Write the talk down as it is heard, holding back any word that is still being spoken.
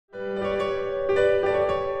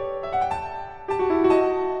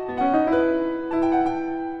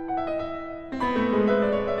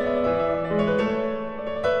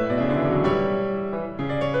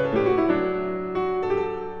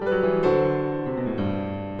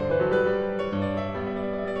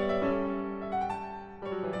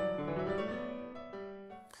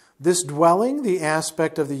This dwelling, the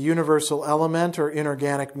aspect of the universal element or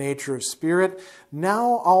inorganic nature of spirit,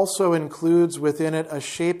 now also includes within it a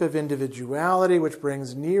shape of individuality which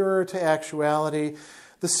brings nearer to actuality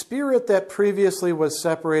the spirit that previously was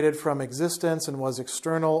separated from existence and was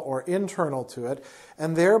external or internal to it,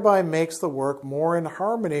 and thereby makes the work more in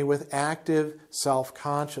harmony with active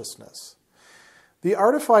self-consciousness. The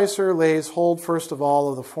Artificer lays hold, first of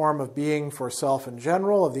all, of the form of being for self in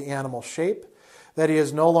general, of the animal shape. That he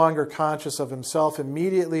is no longer conscious of himself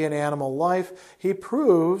immediately in animal life, he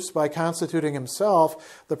proves by constituting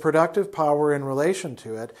himself the productive power in relation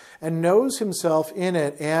to it, and knows himself in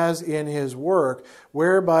it as in his work,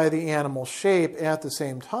 whereby the animal shape at the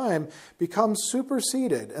same time becomes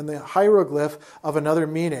superseded and the hieroglyph of another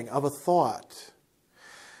meaning, of a thought.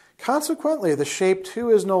 Consequently, the shape too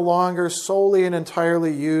is no longer solely and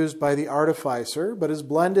entirely used by the Artificer, but is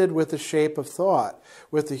blended with the shape of thought,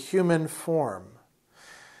 with the human form.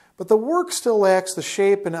 But the work still lacks the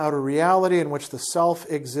shape and outer reality in which the self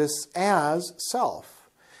exists as self.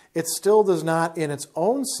 It still does not in its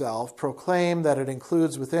own self proclaim that it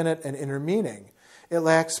includes within it an inner meaning. It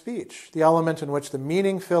lacks speech, the element in which the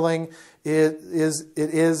meaning filling is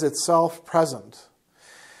itself present.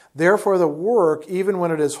 Therefore, the work, even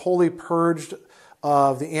when it is wholly purged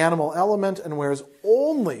of the animal element and wears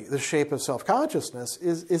only the shape of self-consciousness,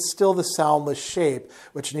 is still the soundless shape,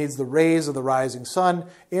 which needs the rays of the rising sun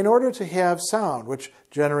in order to have sound, which,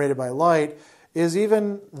 generated by light, is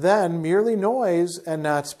even then merely noise and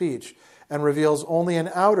not speech, and reveals only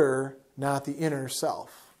an outer, not the inner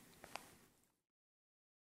self.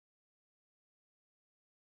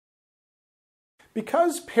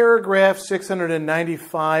 Because paragraph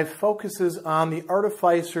 695 focuses on the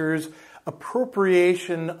Artificer's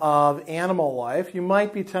appropriation of animal life, you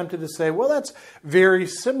might be tempted to say, well, that's very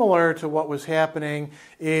similar to what was happening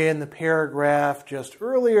in the paragraph just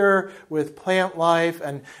earlier with plant life,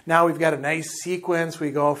 and now we've got a nice sequence.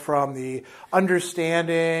 We go from the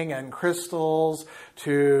understanding and crystals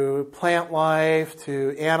to plant life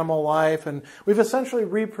to animal life, and we've essentially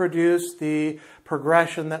reproduced the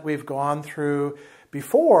progression that we've gone through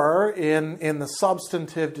before in the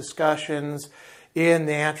substantive discussions in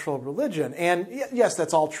natural religion. And yes,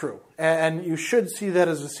 that's all true. And you should see that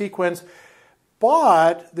as a sequence.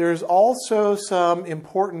 But there's also some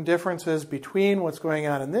important differences between what's going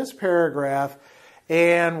on in this paragraph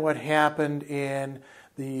and what happened in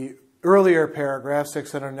the earlier paragraph,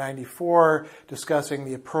 694, discussing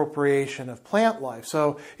the appropriation of plant life.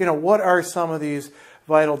 So, what are some of these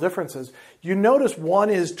vital differences? You notice one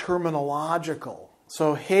is terminological.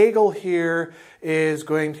 So Hegel here is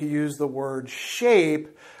going to use the word shape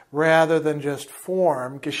rather than just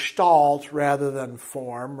form, Gestalt rather than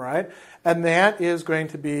form, right? And that is going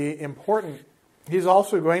to be important. He's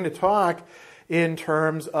also going to talk in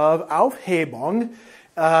terms of Aufhebung,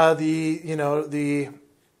 the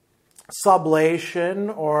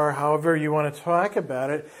sublation, or however you want to talk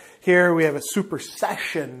about it. Here we have a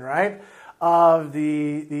supersession, right, of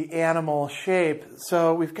the animal shape.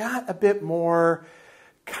 So we've got a bit more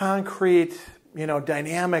concrete,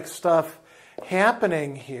 dynamic stuff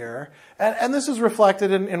happening here. And this is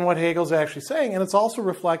reflected in what Hegel's actually saying, and it's also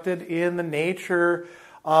reflected in the nature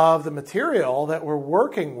of the material that we're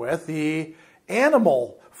working with, the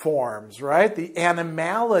animal forms, right? The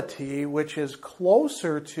animality, which is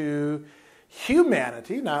closer to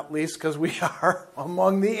humanity, not least because we are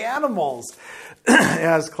among the animals,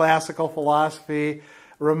 as classical philosophy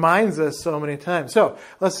reminds us so many times. So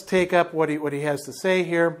let's take up what he has to say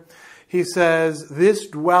here. He says, this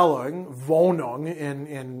dwelling, Wohnung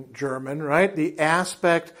in German, right? The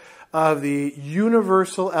aspect of the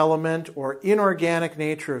universal element or inorganic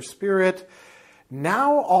nature of spirit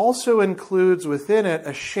now also includes within it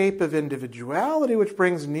a shape of individuality which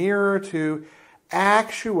brings nearer to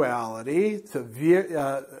actuality, to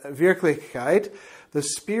Wirklichkeit, the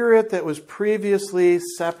spirit that was previously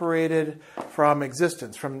separated from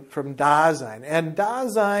existence, from Dasein. And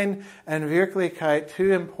Dasein and Wirklichkeit,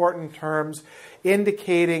 two important terms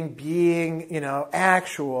indicating being,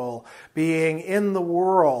 actual, being in the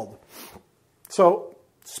world. So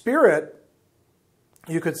spirit,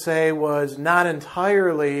 you could say, was not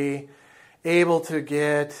entirely able to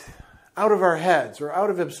get out of our heads or out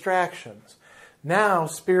of abstractions. Now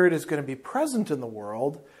spirit is going to be present in the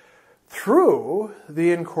world through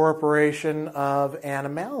the incorporation of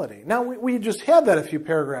animality. Now, we just had that a few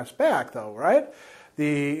paragraphs back, though, right?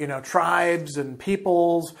 The, tribes and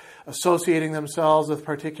peoples associating themselves with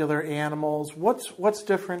particular animals. What's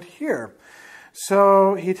different here?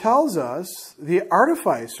 So he tells us the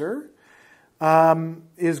Artificer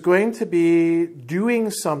is going to be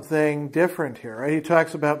doing something different here. Right? He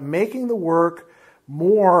talks about making the work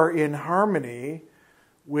more in harmony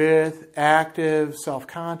with active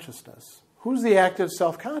self-consciousness. Who's the active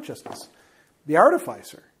self-consciousness? The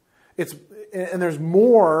artificer. And there's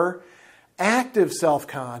more active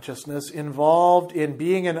self-consciousness involved in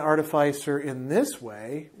being an artificer in this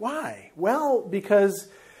way. Why? Well, because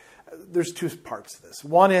there's two parts to this.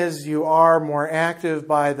 One is you are more active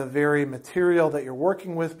by the very material that you're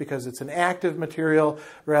working with because it's an active material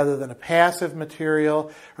rather than a passive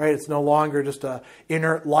material, right? It's no longer just a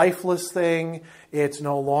inert, lifeless thing. It's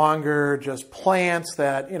no longer just plants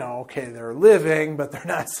that, okay, they're living, but they're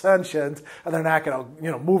not sentient, and they're not going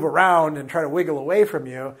to, move around and try to wiggle away from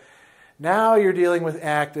you. Now you're dealing with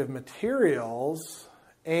active materials,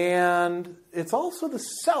 and it's also the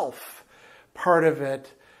self part of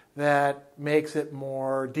it that makes it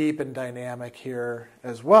more deep and dynamic here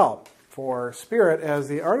as well for spirit as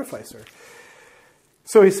the artificer.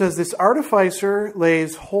 So he says this artificer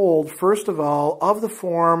lays hold, first of all, of the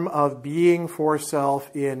form of being for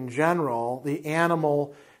self in general, the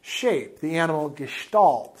animal shape, the animal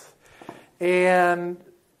gestalt. And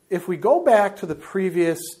if we go back to the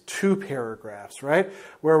previous two paragraphs, right,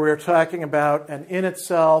 where we were talking about an in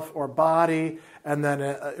itself or body, and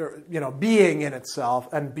then being in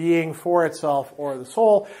itself and being for itself or the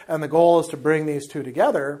soul, and the goal is to bring these two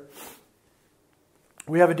together,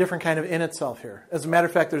 we have a different kind of in itself here. As a matter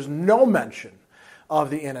of fact, there's no mention of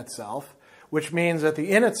the in itself, which means that the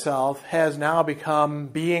in itself has now become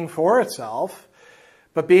being for itself,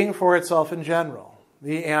 but being for itself in general,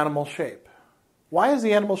 the animal shape. Why is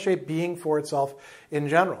the animal shape being for itself in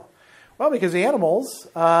general? Well, because animals,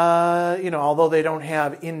 although they don't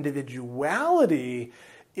have individuality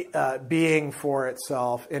being for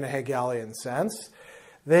itself in a Hegelian sense,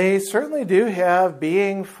 they certainly do have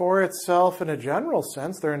being for itself in a general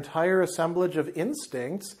sense. Their entire assemblage of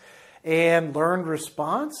instincts and learned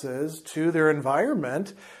responses to their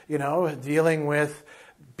environment, dealing with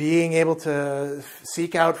being able to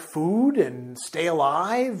seek out food and stay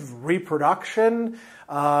alive, reproduction,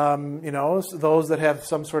 those that have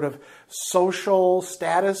some sort of social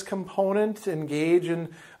status component engage in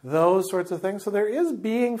those sorts of things. So there is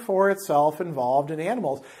being for itself involved in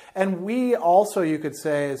animals. And we also, you could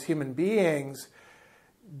say, as human beings,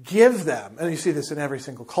 give them, and you see this in every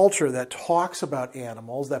single culture that talks about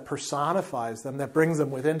animals, that personifies them, that brings them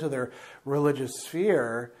within to their religious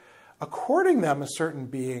sphere, according them a certain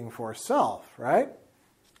being for self, right?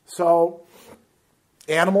 So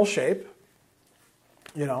animal shape,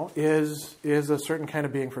 is a certain kind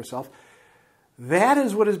of being for self. That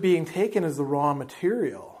is what is being taken as the raw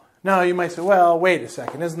material. Now you might say, well, wait a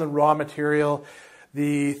second, isn't the raw material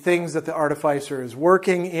the things that the artificer is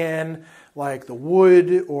working in, like the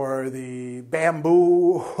wood or the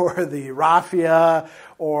bamboo or the raffia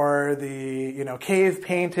or the cave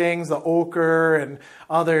paintings, the ochre and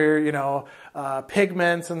other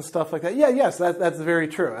pigments and stuff like that? Yeah, yes, that's very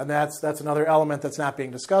true, and that's another element that's not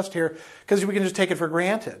being discussed here because we can just take it for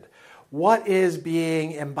granted. What is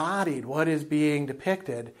being embodied? What is being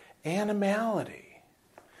depicted? Animality.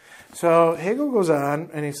 So Hegel goes on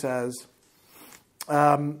and he says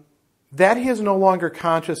that he is no longer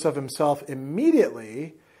conscious of himself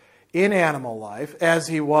immediately in animal life, as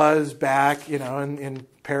he was back, in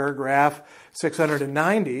paragraph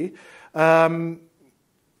 690.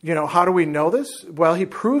 How do we know this? Well, he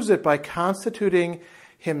proves it by constituting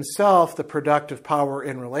himself the productive power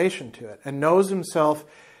in relation to it, and knows himself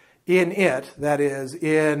in it, that is,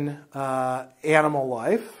 in animal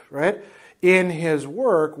life, right? In his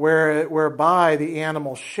work, whereby the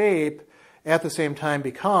animal shape at the same time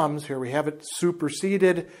becomes, here we have it,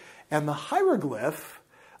 superseded, and the hieroglyph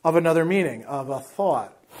of another meaning, of a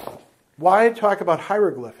thought. Why talk about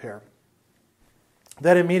hieroglyph here?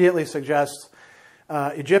 That immediately suggests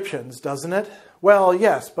Egyptians, doesn't it? Well,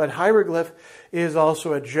 yes, but hieroglyph is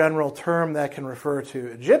also a general term that can refer to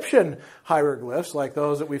Egyptian hieroglyphs, like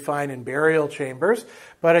those that we find in burial chambers,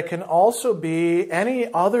 but it can also be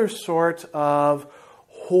any other sort of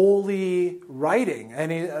holy writing,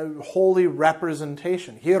 any holy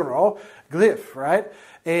representation, hieroglyph, right?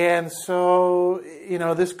 And so,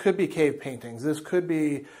 this could be cave paintings, this could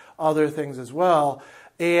be other things as well.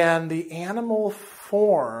 And the animal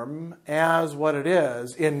form, as what it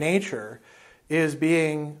is in nature, is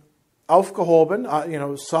being aufgehoben,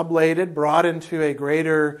 sublated, brought into a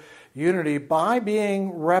greater unity by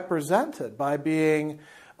being represented, by being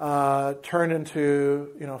turned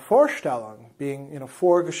into, Vorstellung, being,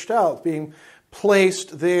 vorgestellt, being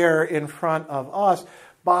placed there in front of us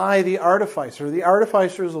by the artificer. The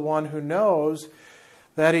artificer is the one who knows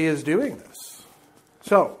that he is doing this.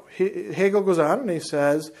 So Hegel goes on and he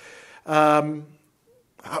says,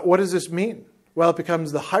 what does this mean? Well, it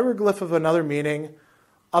becomes the hieroglyph of another meaning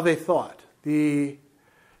of a thought. The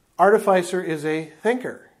artificer is a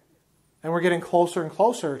thinker. And we're getting closer and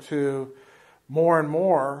closer to more and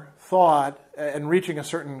more thought and reaching a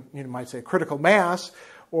certain, you might say, critical mass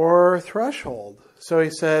or threshold. So he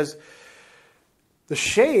says, the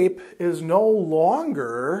shape is no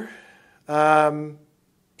longer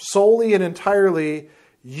solely and entirely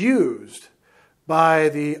used by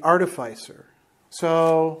the artificer.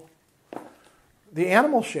 So the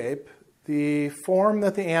animal shape, the form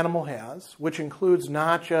that the animal has, which includes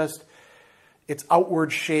not just its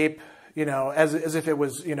outward shape, as if it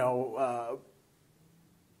was,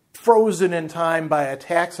 frozen in time by a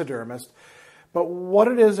taxidermist, but what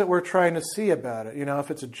it is that we're trying to see about it.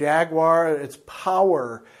 If it's a jaguar, its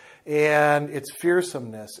power and its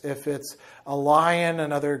fearsomeness. If it's a lion,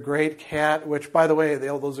 another great cat, which, by the way,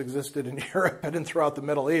 those existed in Europe and throughout the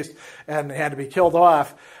Middle East and had to be killed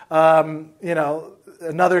off.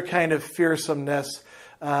 Another kind of fearsomeness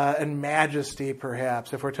and majesty,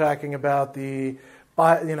 perhaps. If we're talking about the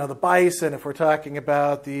bison, if we're talking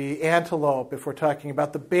about the antelope, if we're talking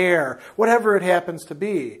about the bear, whatever it happens to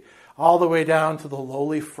be, all the way down to the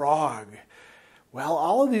lowly frog. Well,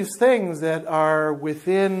 all of these things that are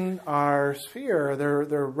within our sphere,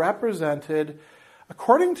 they're represented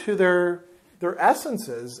according to their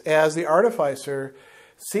essences as the artificer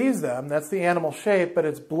sees them. That's the animal shape, but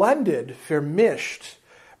it's blended, vermischt,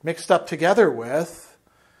 mixed up together with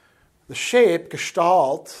the shape,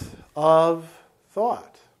 Gestalt, of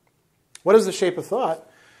thought. What is the shape of thought?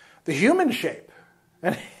 The human shape.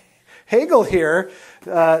 And Hegel here,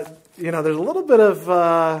 there's a little bit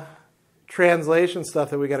of translation stuff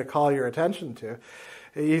that we got to call your attention to.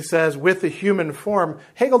 He says, with the human form.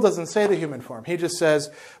 Hegel doesn't say the human form. He just says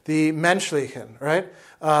the menschlichen, right?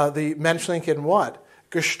 The menschlichen what?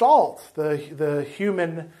 Gestalt, the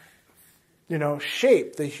human,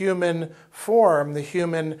 shape, the human form, the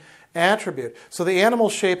human attribute. So the animal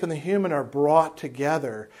shape and the human are brought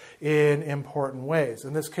together in important ways.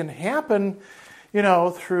 And this can happen,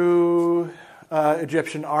 through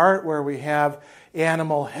Egyptian art where we have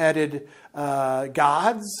animal-headed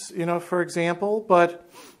gods, for example. But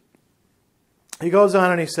he goes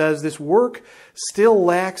on and he says, this work still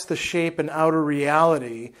lacks the shape and outer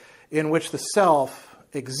reality in which the self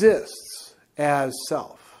exists as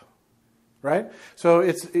self. Right? So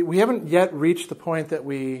we haven't yet reached the point that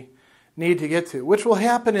we need to get to, which will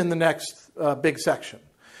happen in the next big section.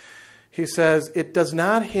 He says, it does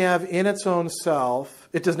not in its own self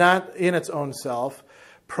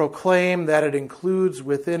proclaim that it includes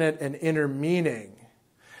within it an inner meaning.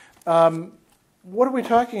 What are we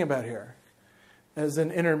talking about here as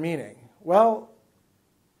an inner meaning? Well,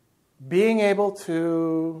 being able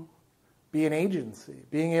to be an agency,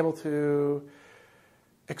 being able to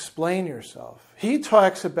explain yourself. He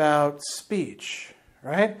talks about speech,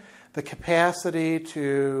 right? The capacity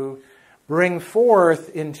to bring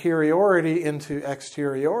forth interiority into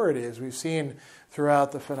exteriority, as we've seen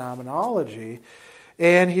throughout the phenomenology.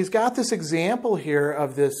 And he's got this example here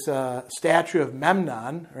of this statue of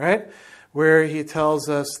Memnon, right? Where he tells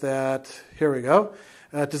us that, here we go,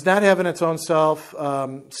 does not have in its own self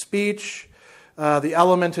speech, the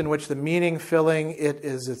element in which the meaning filling it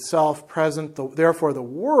is itself present. Therefore, the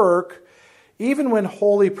work, even when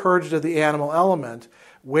wholly purged of the animal element,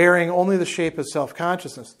 wearing only the shape of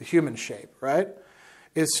self-consciousness, the human shape, right,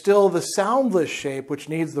 is still the soundless shape which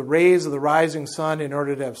needs the rays of the rising sun in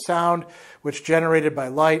order to have sound, which generated by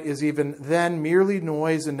light is even then merely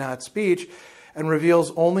noise and not speech, and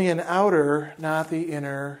reveals only an outer, not the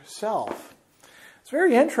inner self. It's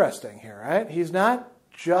very interesting here, right? He's not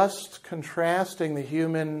just contrasting the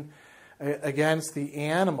human against the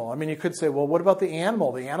animal. I mean, you could say, well, what about the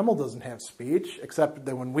animal? The animal doesn't have speech, except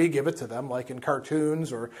that when we give it to them, like in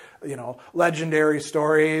cartoons or, legendary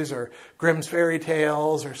stories or Grimm's fairy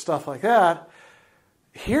tales or stuff like that.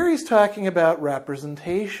 Here he's talking about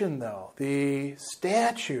representation, though. The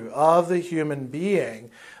statue of the human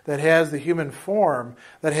being that has the human form,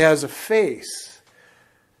 that has a face,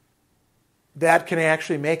 that can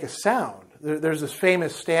actually make a sound. There's this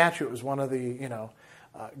famous statue. It was one of the,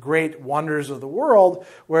 great wonders of the world,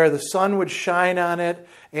 where the sun would shine on it,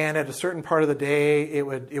 and at a certain part of the day, it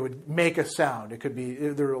would make a sound. It could be,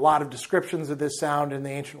 there were a lot of descriptions of this sound in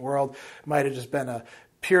the ancient world. It might have just been a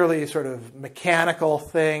purely sort of mechanical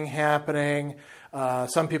thing happening.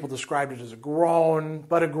 Some people described it as a groan,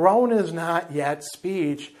 but a groan is not yet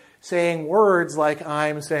speech, saying words like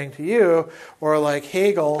I'm saying to you, or like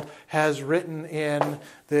Hegel has written in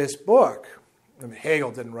this book. I mean,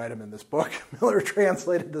 Hegel didn't write them in this book. Miller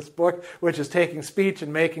translated this book, which is taking speech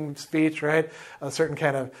and making speech, right? A certain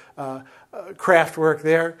kind of craft work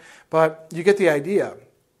there. But you get the idea.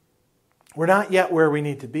 We're not yet where we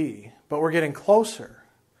need to be, but we're getting closer.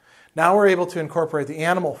 Now we're able to incorporate the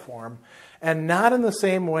animal form, and not in the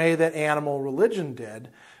same way that animal religion did.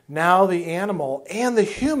 Now the animal and the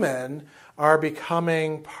human are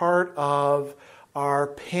becoming part of our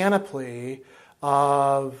panoply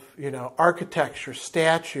of, architecture,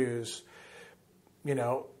 statues,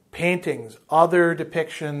 paintings, other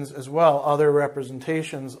depictions as well, other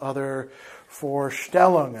representations, other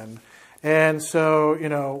Vorstellungen. And so,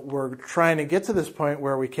 we're trying to get to this point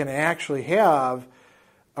where we can actually have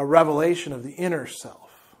a revelation of the inner self.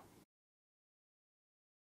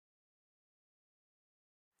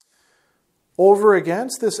 Over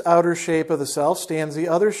against this outer shape of the self stands the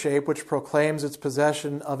other shape which proclaims its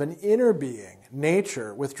possession of an inner being.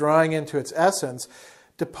 Nature, withdrawing into its essence,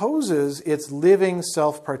 deposes its living,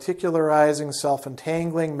 self-particularizing,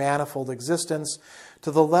 self-entangling, manifold existence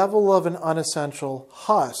to the level of an unessential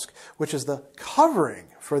husk, which is the covering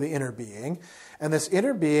for the inner being. And this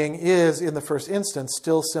inner being is, in the first instance,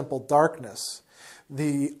 still simple darkness,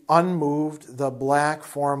 the unmoved, the black,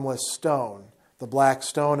 formless stone, the black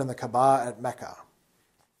stone in the Kaaba at Mecca.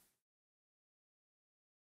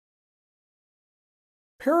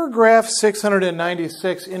 Paragraph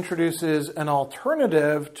 696 introduces an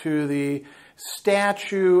alternative to the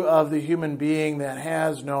statue of the human being that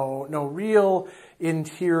has no real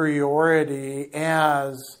interiority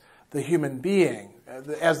as the human being,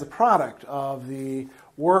 as the product of the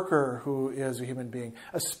worker who is a human being,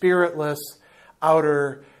 a spiritless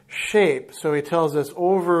outer shape. So he tells us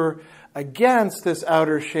over against this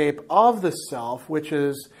outer shape of the self, which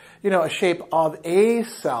is, a shape of a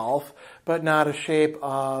self, but not a shape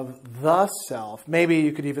of the self. Maybe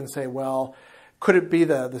you could even say, well, could it be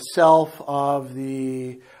the self of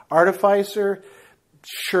the Artificer?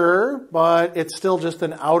 Sure, but it's still just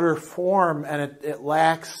an outer form and it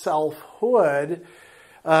lacks selfhood.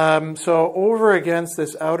 So over against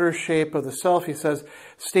this outer shape of the self, he says,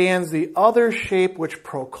 stands the other shape which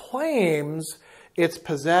proclaims its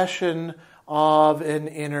possession of an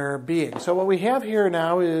inner being. So what we have here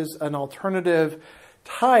now is an alternative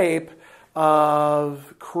type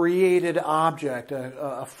of created object,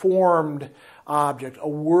 a formed object, a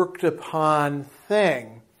worked upon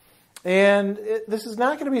thing. And this is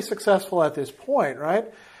not going to be successful at this point,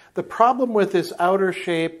 right? The problem with this outer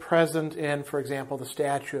shape present in, for example, the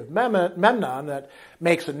statue of Memnon that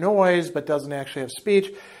makes a noise but doesn't actually have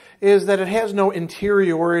speech is that it has no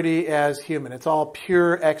interiority as human. It's all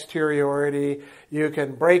pure exteriority. You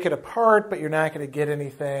can break it apart, but you're not going to get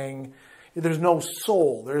anything. There's no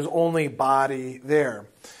soul. There's only body there.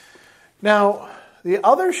 Now, the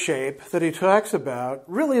other shape that he talks about,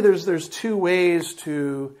 really there's two ways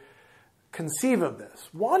to conceive of this.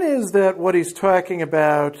 One is that what he's talking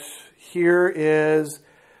about here is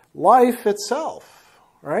life itself,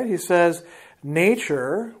 right? He says,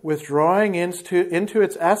 nature, withdrawing into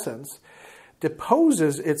its essence,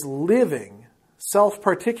 deposes its living,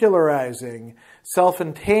 self-particularizing,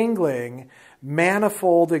 self-entangling,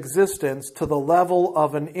 manifold existence to the level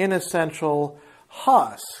of an inessential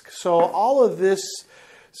husk. So all of this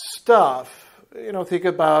stuff, think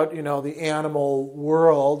about, the animal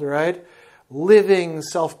world, right? Living,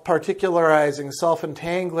 self-particularizing,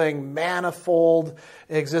 self-entangling, manifold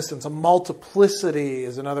existence. A multiplicity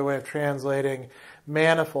is another way of translating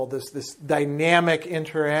manifold, this dynamic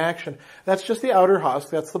interaction. That's just the outer husk,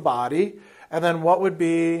 that's the body. And then what would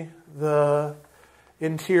be the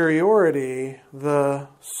interiority, the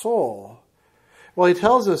soul? Well, he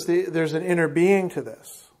tells us there's an inner being to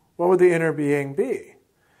this. What would the inner being be?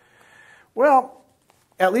 Well,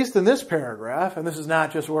 at least in this paragraph, and this is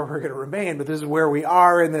not just where we're going to remain, but this is where we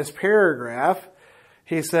are in this paragraph,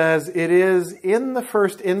 he says it is, in the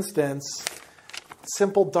first instance,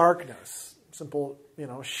 simple darkness, simple,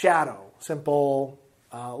 shadow, simple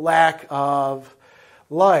lack of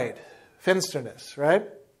light, finsternis, right?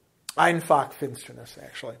 Einfach finsternis,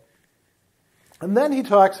 actually. And then he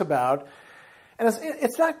talks about, and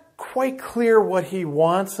it's not quite clear what he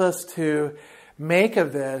wants us to make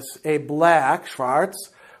of this, a black, schwarz,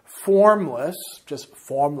 formless, just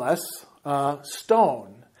formless,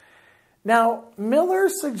 stone. Now, Miller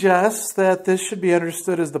suggests that this should be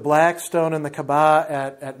understood as the black stone in the Kaaba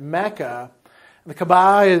at Mecca. The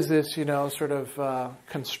Kaaba is this, sort of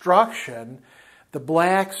construction. The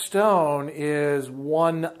black stone is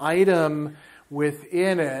one item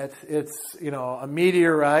within it. It's, a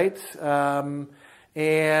meteorite.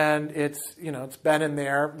 And it's been in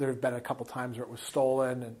there. There have been a couple times where it was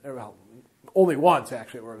stolen, and well, only once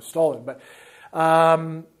actually where it was stolen. But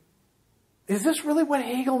is this really what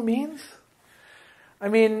Hegel means? I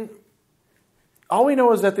mean, all we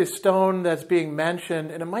know is that the stone that's being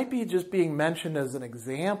mentioned, and it might be just being mentioned as an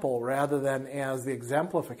example rather than as the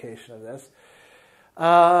exemplification of this.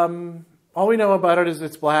 All we know about it is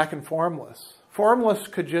it's black and formless. Formless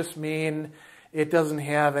could just mean it doesn't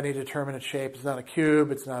have any determinate shape. It's not a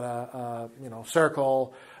cube. It's not a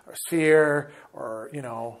circle or sphere or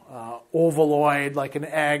ovaloid like an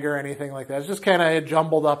egg or anything like that. It's just kind of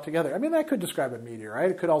jumbled up together. I mean, that could describe a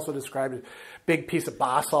meteorite. It could also describe a big piece of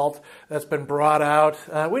basalt that's been brought out.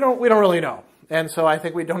 We don't really know, and so I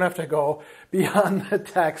think we don't have to go beyond the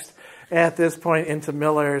text at this point into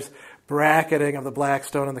Miller's bracketing of the black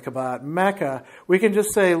stone in the Kaaba Mecca. We can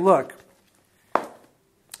just say, look,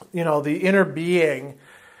 the inner being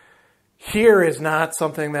here is not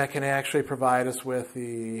something that can actually provide us with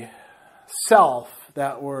the self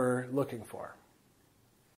that we're looking for.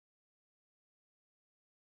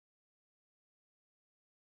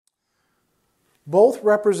 Both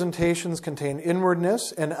representations contain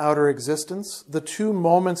inwardness and outer existence, the two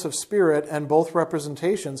moments of spirit, and both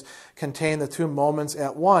representations contain the two moments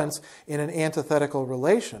at once in an antithetical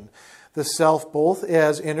relation, the self both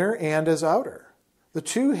as inner and as outer. The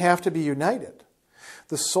two have to be united.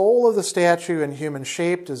 The soul of the statue in human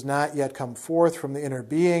shape does not yet come forth from the inner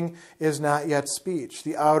being, is not yet speech,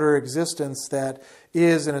 the outer existence that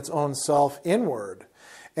is in its own self inward.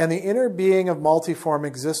 And the inner being of multiform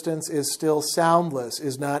existence is still soundless,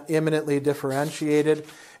 is not immanently differentiated,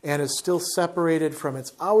 and is still separated from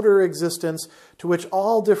its outer existence to which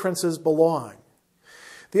all differences belong.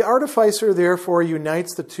 The Artificer therefore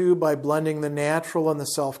unites the two by blending the natural and the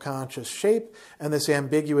self-conscious shape and this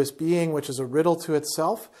ambiguous being which is a riddle to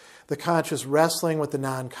itself, the conscious wrestling with the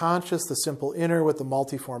non-conscious, the simple inner with the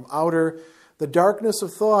multiform outer, the darkness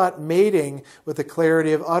of thought mating with the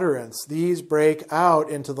clarity of utterance. These break out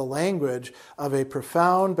into the language of a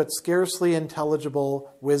profound but scarcely intelligible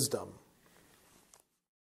wisdom.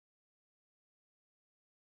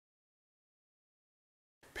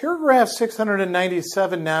 Paragraph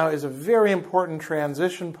 697 now is a very important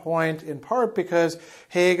transition point, in part because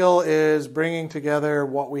Hegel is bringing together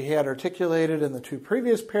what we had articulated in the two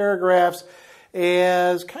previous paragraphs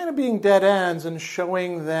as kind of being dead ends and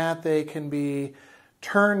showing that they can be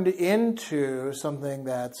turned into something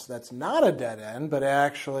that's not a dead end, but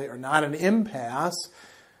actually, or not an impasse,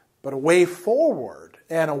 but a way forward,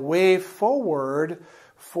 and a way forward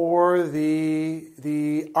for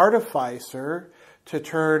the Artificer to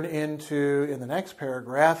turn into, in the next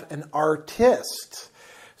paragraph, an artist.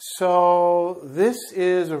 So this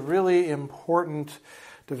is a really important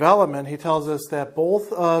development. He tells us that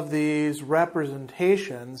both of these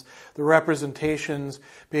representations, the representations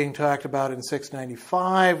being talked about in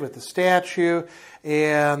 695 with the statue,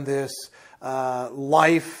 and this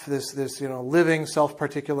life, this living,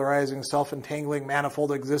 self-particularizing, self-entangling,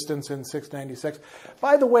 manifold existence in 696.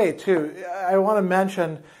 By the way, too, I want to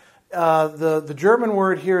mention the German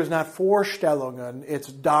word here is not Vorstellungen, it's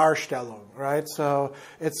Darstellung, right? So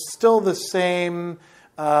it's still the same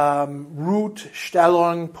root,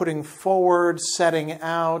 Stellung, putting forward, setting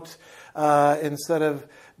out, instead of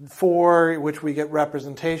for, which we get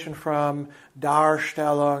representation from,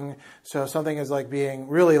 Darstellung. So something is like being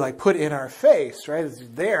really like put in our face, right? It's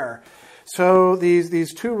there. So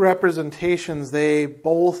these two representations, they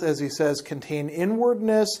both, as he says, contain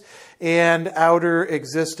inwardness and outer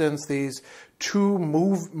existence, these two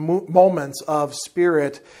moments of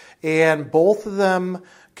spirit, and both of them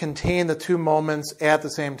contain the two moments at the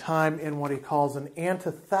same time in what he calls an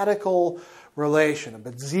antithetical relation, a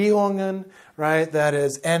Beziehungen, right? That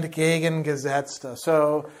is entgegengesetzte.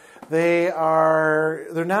 So they're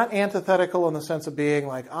not antithetical in the sense of being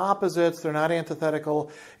like opposites. They're not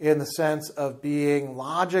antithetical in the sense of being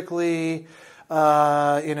logically,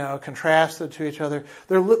 contrasted to each other.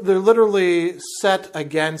 They're literally set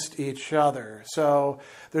against each other. So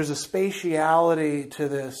there's a spatiality to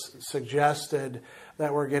this suggested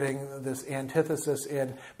that we're getting this antithesis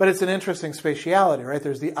in. But it's an interesting spatiality, right?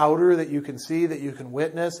 There's the outer that you can see, that you can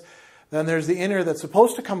witness. Then there's the inner that's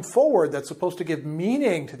supposed to come forward, that's supposed to give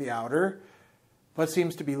meaning to the outer, but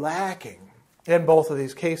seems to be lacking in both of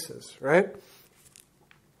these cases, right?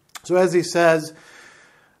 So as he says,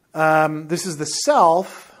 this is the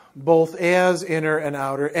self, both as inner and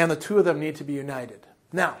outer, and the two of them need to be united.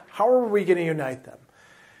 Now, how are we going to unite them?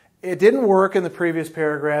 It didn't work in the previous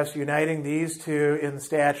paragraphs, uniting these two in the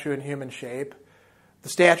statue in human shape. The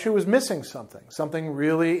statue was missing something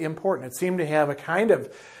really important. It seemed to have a kind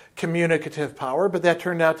of communicative power, but that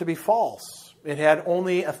turned out to be false. It had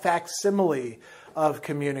only a facsimile of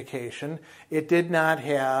communication. It did not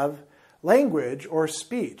have language or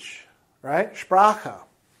speech, right? Sprache.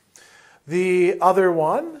 The other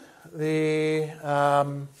one,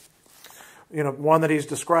 one that he's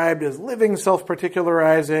described as living,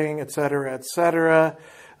 self-particularizing, etc., etc.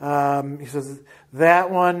 He says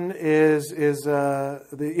that one is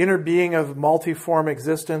the inner being of multiform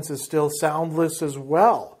existence is still soundless as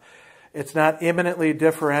well. It's not immanently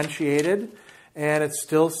differentiated, and it's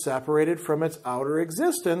still separated from its outer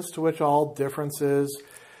existence, to which all differences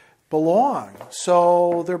belong.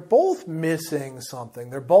 So they're both missing something.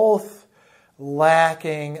 They're both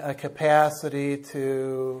lacking a capacity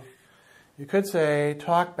to, you could say,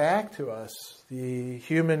 talk back to us, the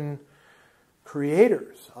human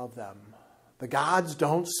creators of them. The gods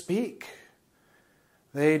don't speak.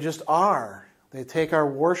 They just are. They take our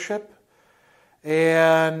worship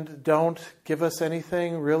and don't give us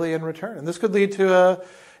anything really in return. And this could lead to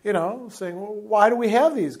saying, well, why do we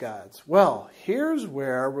have these gods? Well, here's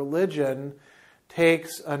where religion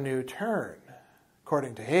takes a new turn,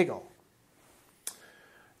 according to Hegel.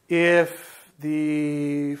 If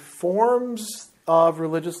the forms of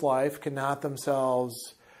religious life cannot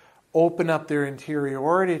themselves open up their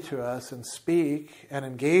interiority to us and speak and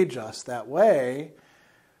engage us that way,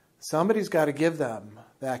 somebody's got to give them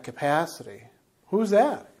that capacity. Who's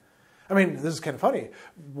that? I mean, this is kind of funny.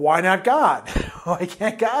 Why not God? Why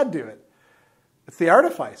can't God do it? It's the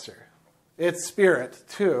Artificer. It's Spirit,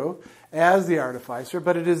 too, as the Artificer,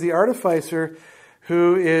 but it is the Artificer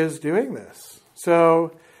who is doing this.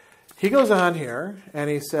 So he goes on here and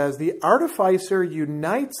he says, the Artificer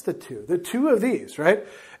unites the two of these, right?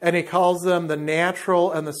 And he calls them the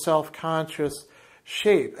natural and the self-conscious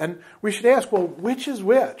shape. And we should ask, well, which is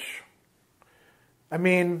which? I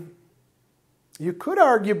mean, you could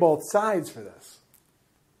argue both sides for this.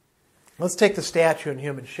 Let's take the statue in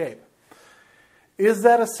human shape. Is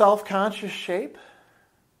that a self-conscious shape?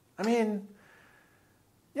 I mean,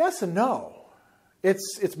 yes and no.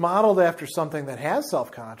 It's modeled after something that has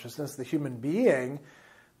self-consciousness, the human being,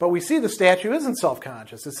 but we see the statue isn't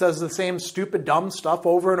self-conscious. It says the same stupid, dumb stuff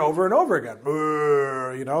over and over and over again.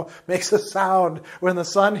 Makes a sound when the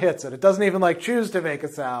sun hits it. It doesn't even choose to make a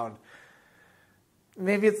sound.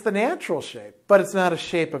 Maybe it's the natural shape, but it's not a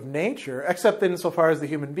shape of nature, except insofar as the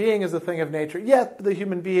human being is a thing of nature. Yet the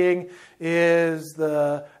human being is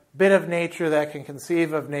the bit of nature that can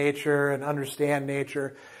conceive of nature and understand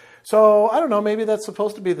nature. So, I don't know, maybe that's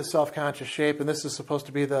supposed to be the self-conscious shape, and this is supposed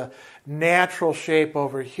to be the natural shape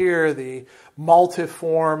over here, the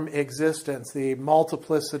multiform existence, the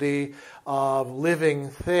multiplicity of living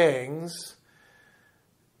things.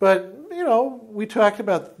 But, we talked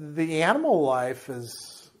about the animal life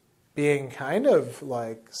as being kind of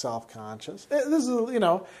self-conscious. This is,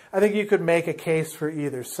 I think you could make a case for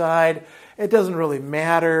either side. It doesn't really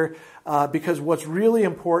matter because what's really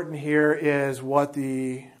important here is what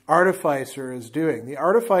the Artificer is doing. The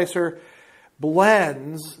Artificer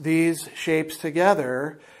blends these shapes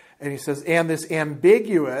together, and he says, and this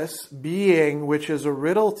ambiguous being, which is a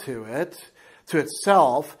riddle to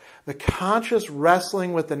itself, the conscious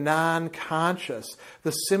wrestling with the non-conscious,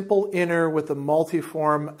 the simple inner with the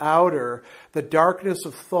multiform outer, the darkness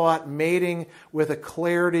of thought mating with a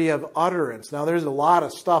clarity of utterance. Now, there's a lot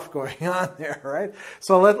of stuff going on there, right?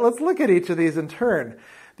 So let's look at each of these in turn.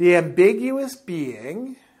 The ambiguous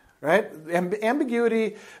being, right?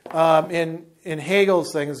 Ambiguity in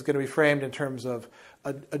Hegel's thing is going to be framed in terms of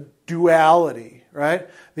a duality, right?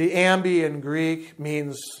 The ambi in Greek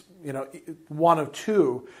means one of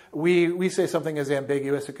two. We say something is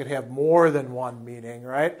ambiguous. It could have more than one meaning,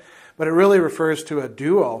 right? But it really refers to a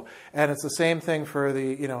duo. And it's the same thing for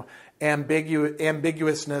the,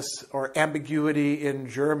 ambiguousness or ambiguity in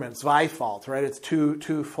German. Zweifalt, right? It's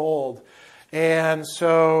twofold. And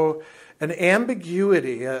so an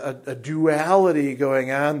ambiguity, a duality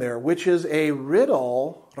going on there, which is a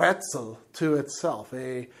riddle, Rätsel, to itself,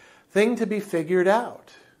 a thing to be figured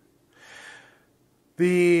out.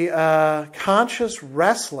 The conscious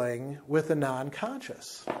wrestling with the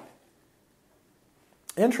non-conscious.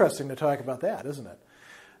 Interesting to talk about that, isn't it?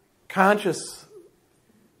 Consciousness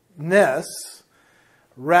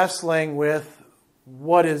wrestling with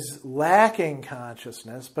what is lacking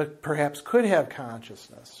consciousness, but perhaps could have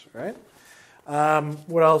consciousness, right?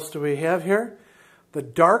 What else do we have here? The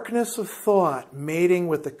darkness of thought mating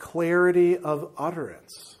with the clarity of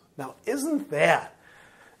utterance. Now, isn't that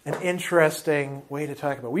an interesting way to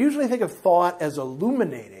talk about it? We usually think of thought as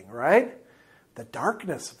illuminating, right? The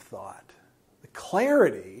darkness of thought, the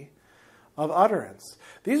clarity of utterance.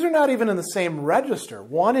 These are not even in the same register.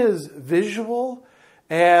 One is visual,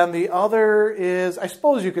 and the other is, I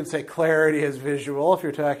suppose you could say clarity is visual if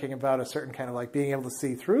you're talking about a certain kind of like being able to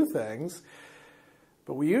see through things.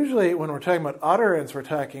 But we usually, when we're talking about utterance, we're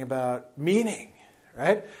talking about meaning,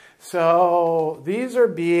 right? So these are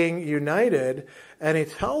being united, and he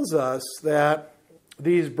tells us that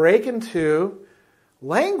these break into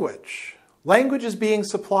language. Language is being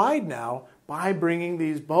supplied now by bringing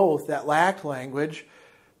these both, that lacked language,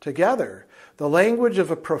 together. The language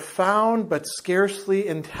of a profound but scarcely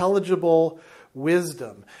intelligible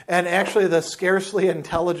wisdom. And actually the scarcely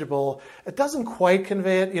intelligible, it doesn't quite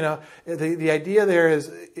convey it. You know, the idea there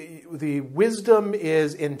is the wisdom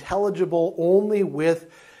is intelligible only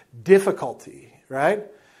with difficulty, right?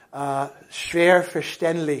 Schwer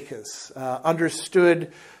verständliches,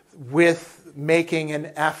 understood with making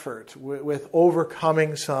an effort, with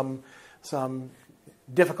overcoming some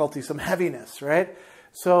difficulty, some heaviness, right?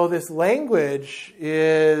 So this language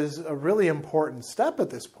is a really important step at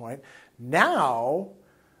this point. Now,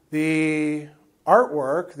 the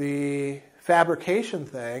artwork, the fabrication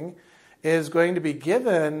thing, is going to be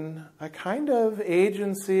given a kind of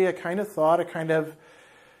agency, a kind of thought, a kind of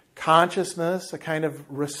consciousness, a kind of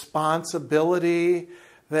responsibility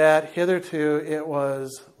that hitherto it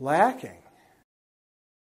was lacking.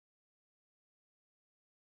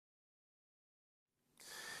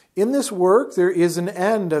 In this work, there is an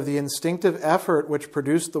end of the instinctive effort which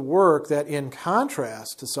produced the work that, in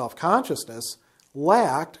contrast to self-consciousness,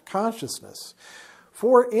 lacked consciousness.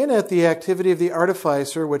 For in it, the activity of the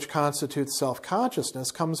artificer, which constitutes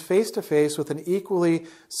self-consciousness, comes face to face with an equally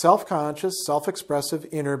self-conscious, self-expressive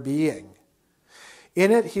inner being.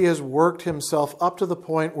 In it, he has worked himself up to the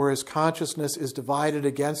point where his consciousness is divided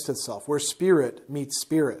against itself, where spirit meets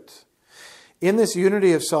spirit. In this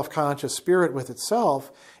unity of self-conscious spirit with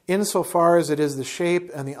itself, insofar as it is the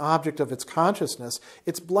shape and the object of its consciousness,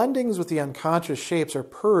 its blendings with the unconscious shapes are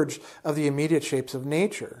purged of the immediate shapes of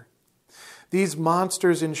nature. These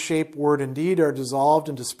monsters in shape, word, and deed are dissolved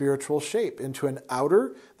into spiritual shape, into an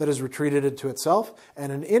outer that is retreated into itself,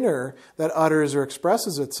 and an inner that utters or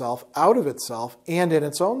expresses itself out of itself and in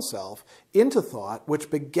its own self, into thought,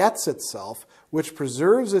 which begets itself, which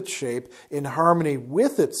preserves its shape in harmony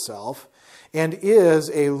with itself, and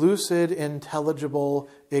is a lucid, intelligible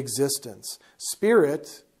existence.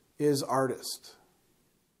 Spirit is artist.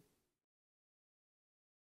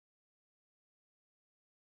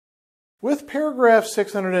 With paragraph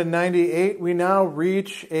 698, we now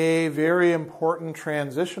reach a very important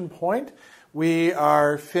transition point. We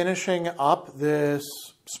are finishing up this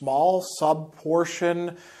small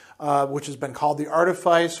sub-portion, which has been called the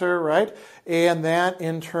Artificer, right? And that,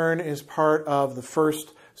 in turn, is part of the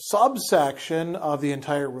first subsection of the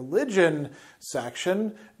entire religion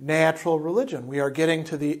section, natural religion. We are getting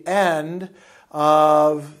to the end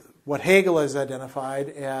of what Hegel has identified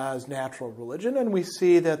as natural religion, and we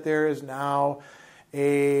see that there is now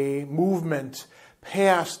a movement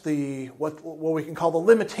past the what we can call the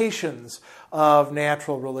limitations of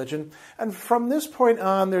natural religion. And from this point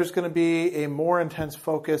on, there's going to be a more intense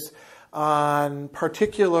focus on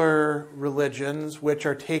particular religions, which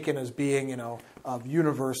are taken as being, of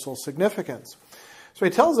universal significance. So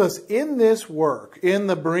he tells us in this work, in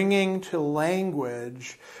the bringing to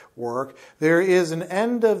language work, there is an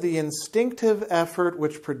end of the instinctive effort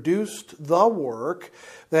which produced the work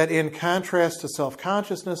that, in contrast to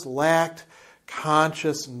self-consciousness, lacked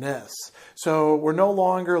consciousness. So we're no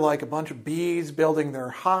longer like a bunch of bees building their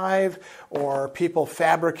hive, or people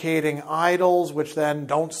fabricating idols which then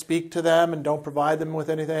don't speak to them and don't provide them with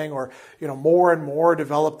anything, or more and more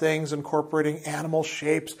develop things incorporating animal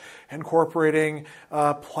shapes, incorporating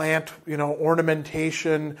plant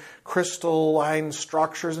ornamentation, crystalline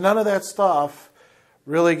structures. None of that stuff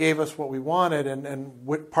really gave us what we wanted,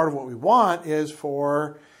 and part of what we want is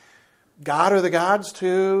for God or the gods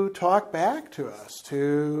to talk back to us,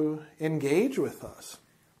 to engage with us.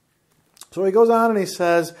 So he goes on and he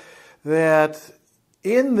says that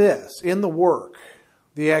in the work,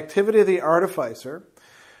 the activity of the artificer,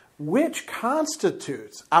 which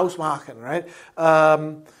constitutes ausmachen, right?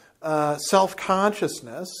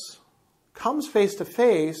 Self-consciousness, comes face to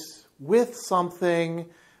face with something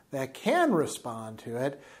that can respond to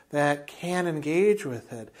it, that can engage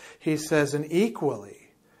with it. He says an equally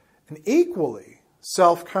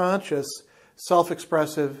self-conscious,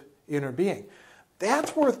 self-expressive inner being.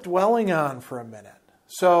 That's worth dwelling on for a minute.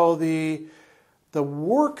 So the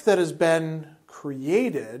work that has been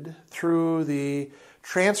created through the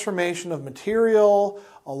transformation of material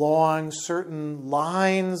along certain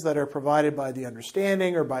lines that are provided by the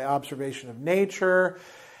understanding or by observation of nature,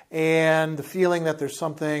 and the feeling that there's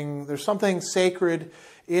something sacred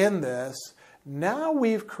in this. Now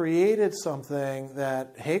we've created something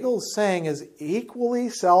that Hegel's saying is equally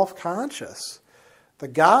self-conscious. The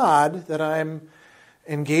God that I'm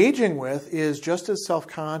engaging with is just as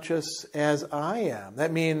self-conscious as I am.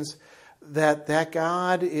 That means that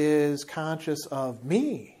God is conscious of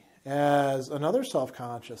me as another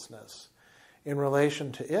self-consciousness in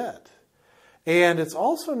relation to it. And it's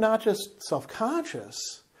also not just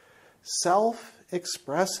self-conscious,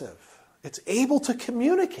 self-expressive. It's able to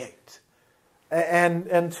communicate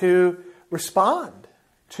and to respond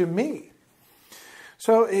to me.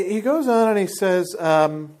 So he goes on and he says,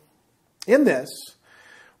 in this,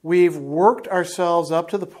 we've worked ourselves up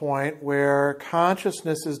to the point where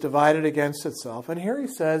consciousness is divided against itself. And here he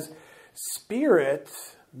says, spirit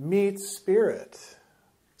meets spirit.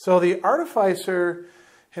 So the artificer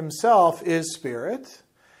himself is spirit,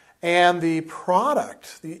 and the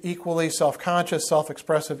product, the equally self-conscious,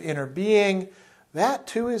 self-expressive inner being, that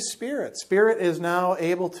too is spirit. Spirit is now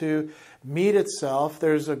able to meet itself.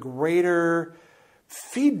 There's a greater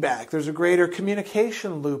feedback. There's a greater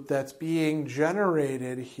communication loop that's being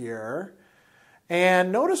generated here.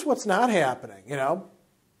 And notice what's not happening.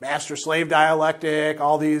 Master-slave dialectic,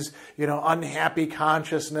 all these, unhappy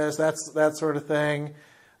consciousness, that sort of thing.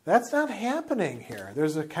 That's not happening here.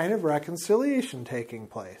 There's a kind of reconciliation taking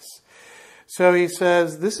place. So he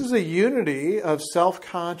says this is a unity of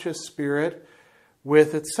self-conscious spirit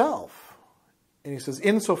with itself. And he says,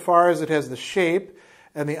 insofar as it has the shape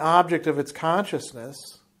and the object of its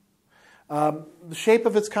consciousness, the shape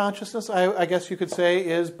of its consciousness, I guess you could say,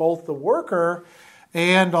 is both the worker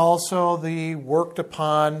and also the worked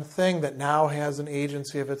upon thing that now has an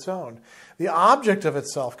agency of its own. The object of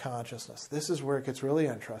its self-consciousness. This is where it gets really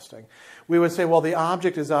interesting. We would say, well, the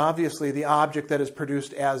object is obviously the object that is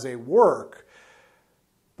produced as a work.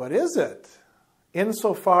 But is it?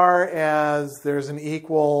 Insofar as there's an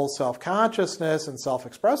equal self-consciousness and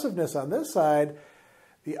self-expressiveness on this side,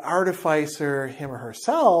 the artificer, him or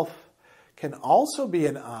herself, can also be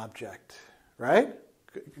an object, right?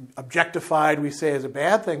 Objectified, we say, is a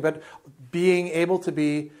bad thing, but being able to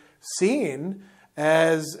be seen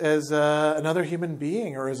as another human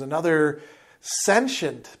being or as another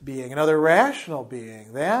sentient being, another rational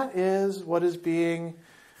being, that is what is being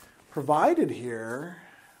provided here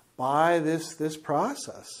by this these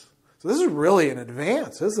So this is really an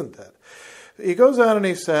advance, isn't it? He goes on and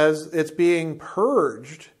he says it's being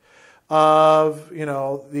purged of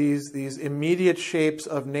these immediate shapes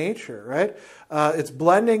of nature, right? Its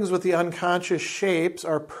blendings with the unconscious shapes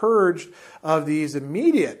are purged of these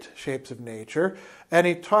immediate shapes of nature. And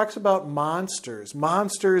he talks about monsters.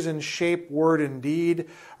 Monsters in shape, word, and deed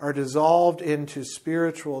are dissolved into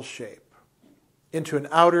spiritual shape, into an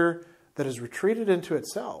outer that is retreated into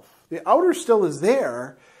itself. The outer still is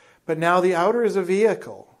there, but now the outer is a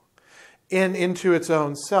vehicle into its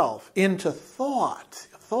own self, into thought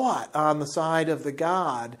on the side of the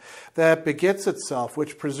God that begets itself,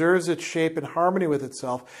 which preserves its shape in harmony with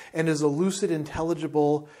itself, and is a lucid,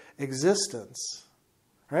 intelligible existence.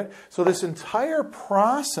 Right? So this entire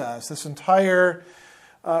process, this entire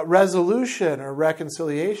resolution or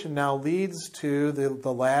reconciliation now leads to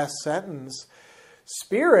the last sentence.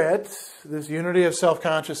 Spirit, this unity of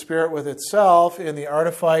self-conscious spirit with itself in the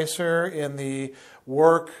artificer, in the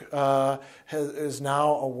work, is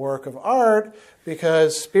now a work of art,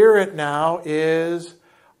 because spirit now is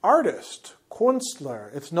artist,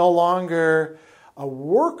 Künstler. It's no longer a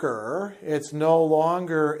worker. It's no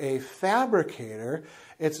longer a fabricator.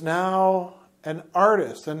 It's now an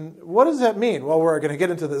artist. And what does that mean? Well, we're going to get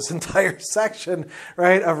into this entire section,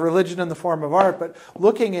 right, of religion in the form of art. But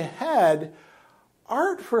looking ahead,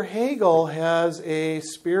 art for Hegel has a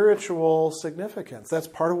spiritual significance. That's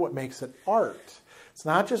part of what makes it art. It's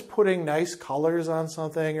not just putting nice colors on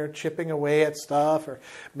something or chipping away at stuff or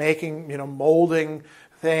making, molding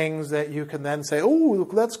things that you can then say, oh,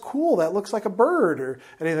 that's cool, that looks like a bird or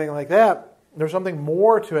anything like that. There's something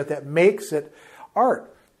more to it that makes it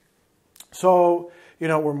art. So,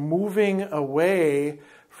 we're moving away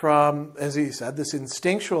from, as he said, this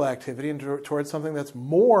instinctual activity and towards something that's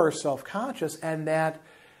more self-conscious and that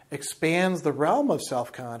expands the realm of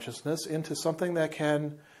self-consciousness into something that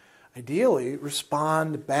can ideally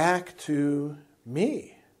respond back to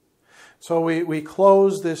me. So we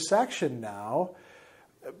close this section now,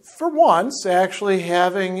 for once, actually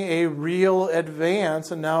having a real advance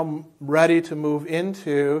and now ready to move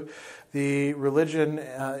into the religion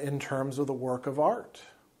in terms of the work of art.